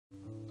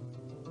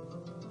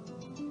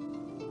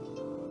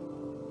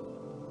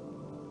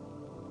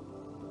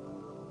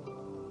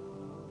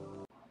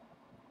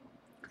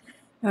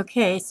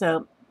Okay,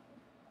 so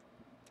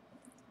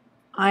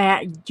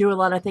I do a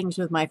lot of things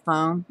with my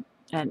phone,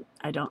 and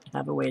I don't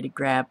have a way to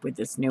grab with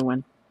this new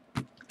one.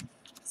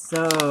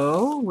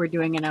 So we're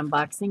doing an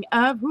unboxing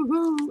of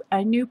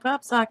a new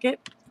Popsocket.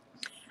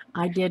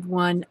 I did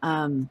one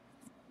a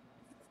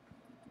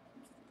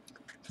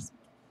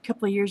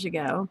couple of years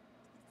ago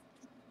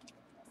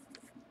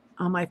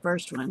on my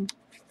first one,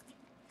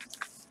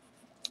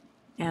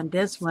 and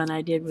this one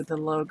I did with the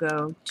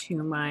logo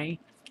to my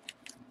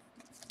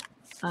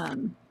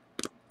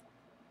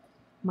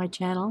my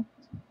channel.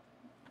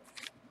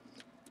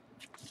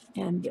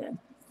 And the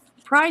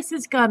price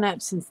has gone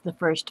up since the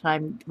first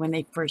time when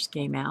they first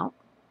came out.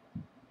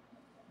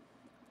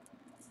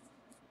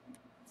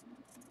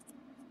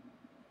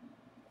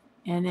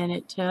 And then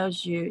it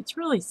tells you, it's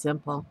really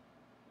simple,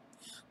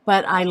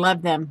 but I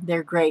love them.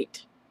 They're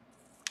great.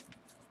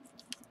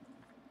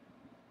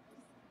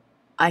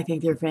 I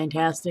think they're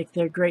fantastic.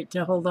 They're great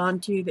to hold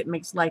on to. That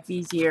makes life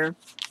easier.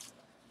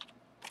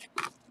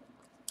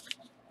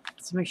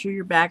 So make sure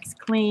your back's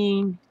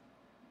clean.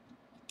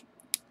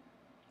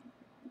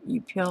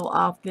 You peel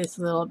off this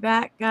little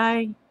back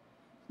guy.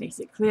 Makes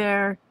it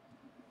clear.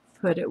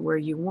 Put it where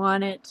you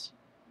want it.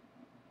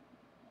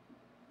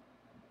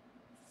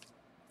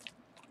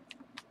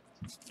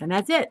 And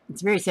that's it.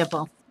 It's very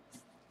simple.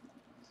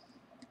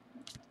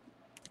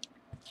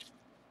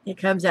 It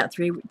comes out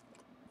 3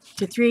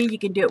 to 3. You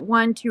can do it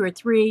 1, 2, or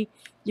 3.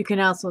 You can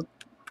also,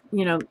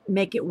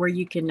 make it where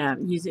you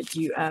can use it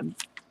to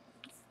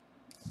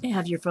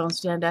have your phone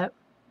stand up.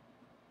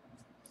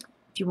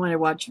 If you want to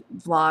watch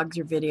vlogs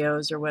or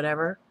videos or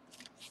whatever.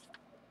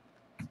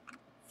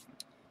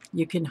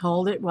 You can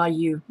hold it while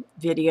you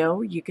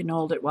video. You can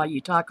hold it while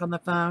you talk on the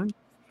phone.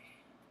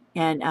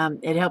 And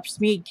it helps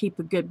me keep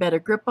a better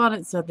grip on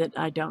it so that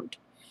I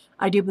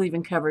do believe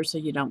in covers so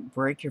you don't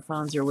break your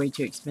phones. They're way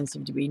too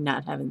expensive to be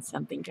not having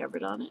something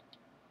covered on it.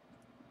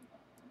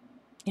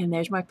 And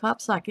there's my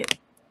Popsocket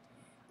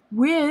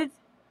with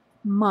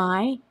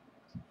my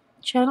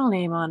channel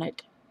name on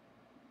it.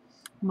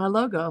 My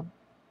logo.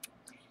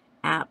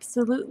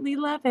 Absolutely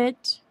love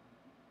it.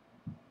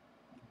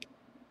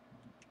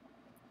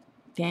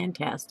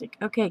 Fantastic.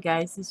 Okay,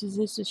 guys, this is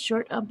just a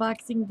short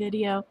unboxing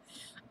video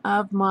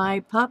of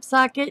my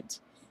Popsocket,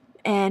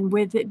 and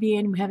with it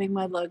having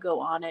my logo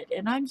on it,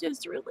 and I'm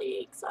just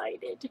really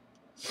excited.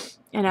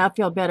 And I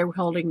feel better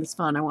holding this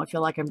phone. I won't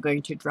feel like I'm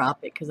going to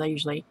drop it because I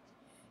usually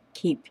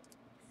keep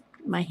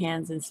my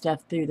hands and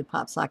stuff through the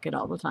Popsocket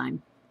all the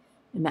time,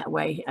 and that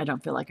way I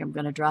don't feel like I'm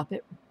going to drop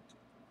it.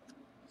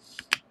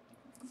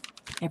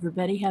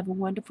 Everybody have a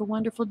wonderful,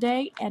 wonderful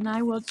day, and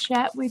I will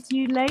chat with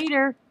you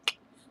later.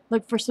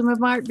 Look for some of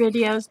my art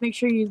videos. Make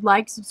sure you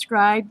like,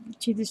 subscribe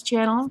to this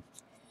channel.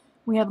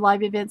 We have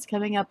live events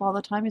coming up all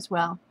the time as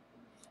well.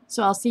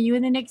 So I'll see you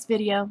in the next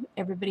video.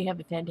 Everybody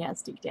have a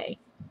fantastic day.